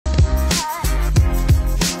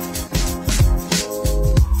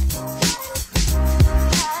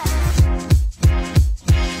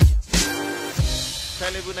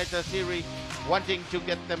Naitasiri wanting to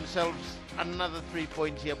get themselves another 3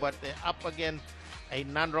 points here, but they're up again a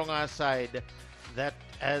Nadroga side that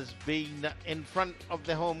has been in front of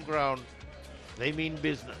the home ground. They mean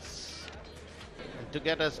business. And to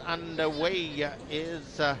get us underway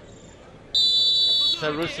is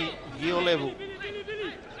Sarusi Tailevu.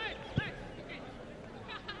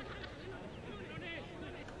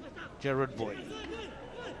 Jared Boy.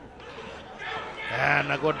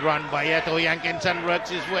 And a good run by Eto Yankinson, works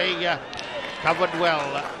his way, covered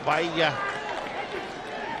well by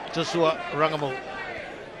Joshua Rangamu.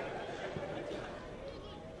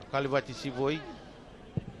 Kalivati Sivoi,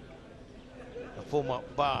 a former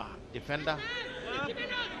bar defender.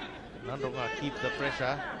 Nadroga keep the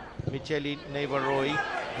pressure. Micheli Nevaroi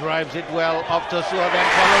drives it well off Joshua, then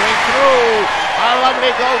following through. A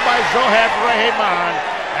lovely goal by Zoheb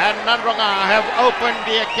Rahman. And Nadroga have opened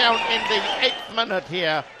the account in the 8th minute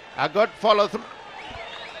here. A good follow through.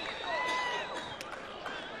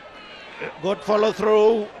 Good follow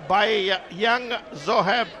through by young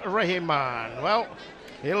Zoheb Rahman. Well,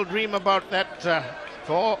 he'll dream about that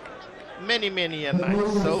for many a night.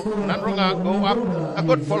 So Nadroga go up. A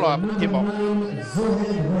good follow up, Timo.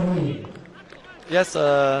 Yes,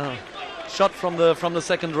 shot from the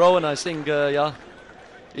second row, and I think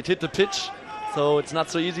it hit the pitch. So it's not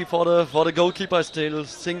so easy for the goalkeeper. I still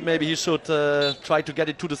think maybe he should try to get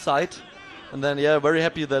it to the side. And then, very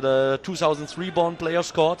happy that a 2003 born player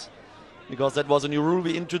scored, because that was a new rule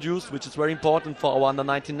we introduced, which is very important for our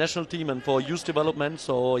under-19 national team and for youth development.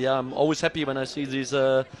 So I'm always happy when I see these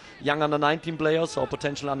young under-19 players or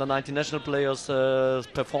potential under-19 national players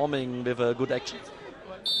performing with good actions.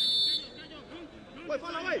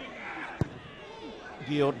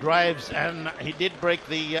 Gio drives, and he did break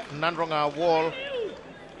the Nadroga wall.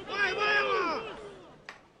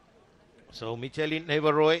 So Micheli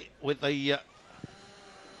Nevaroi with a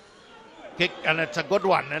kick, and it's a good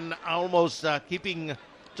one, and almost keeping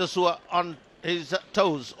Joshua on his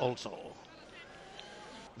toes also.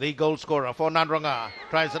 The goal scorer for Nadroga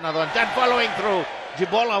tries another one, then following through.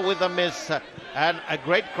 Jibola with a miss, and a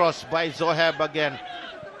great cross by Zoheb again.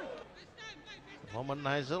 Mohamed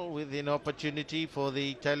Nizal with an opportunity for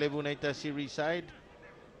the Tailevu Naitasiri side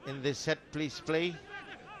in this set piece play.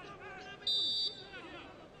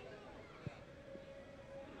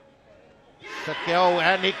 Sakeo,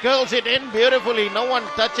 and he curls it in beautifully, no one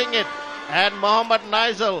touching it. And Mohamed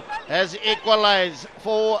Nizal has equalized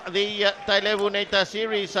for the Tailevu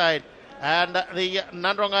Naitasiri side. And the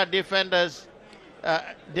Nadroga defenders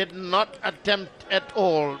did not attempt at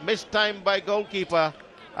all. Missed time by goalkeeper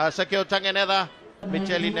Sakeo Tanganeda.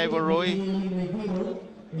 Micheli Nevaroi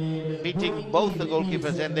beating both the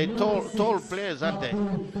goalkeepers, and they tall players, aren't they?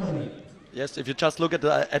 Yes, if you just look at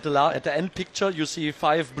the end picture, you see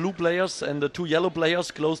 5 blue players and the 2 yellow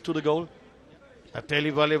players close to the goal.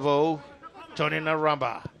 Ateli Valivo, Tony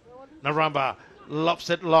Naramba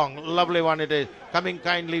lobs it long. Lovely one it is. Coming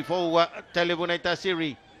kindly for Tailevu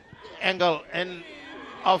Naitasiri. Angle and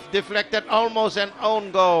off deflected, almost an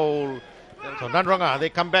own goal. So Nadroga, they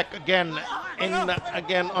come back again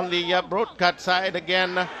on the broadcast side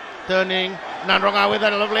again, turning. Nadroga with a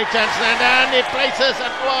lovely chance, and he places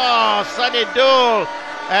it. Sunny Dul,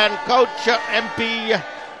 and coach MP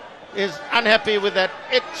is unhappy with that.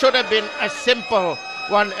 It should have been a simple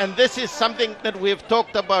one, and this is something that we've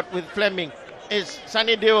talked about with Fleming. Is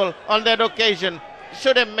Sunny Dul on that occasion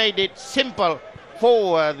should have made it simple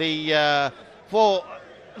for the for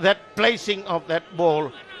that placing of that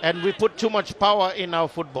ball. And we put too much power in our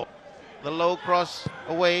football. The low cross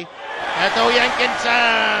away. Eto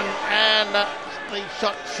Yankinson, and the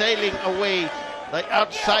shot sailing away,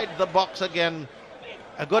 outside the box again.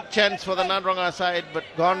 A good chance for the Nadroga side, but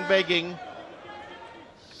gone begging.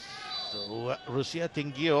 So Rusia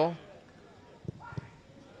Tingio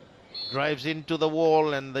drives into the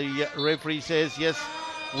wall, and the referee says, yes,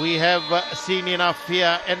 we have seen enough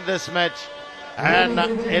here in this match. And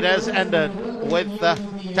it has ended with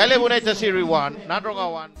Tailevu Naitasiri 1, Nadroga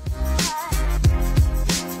 1.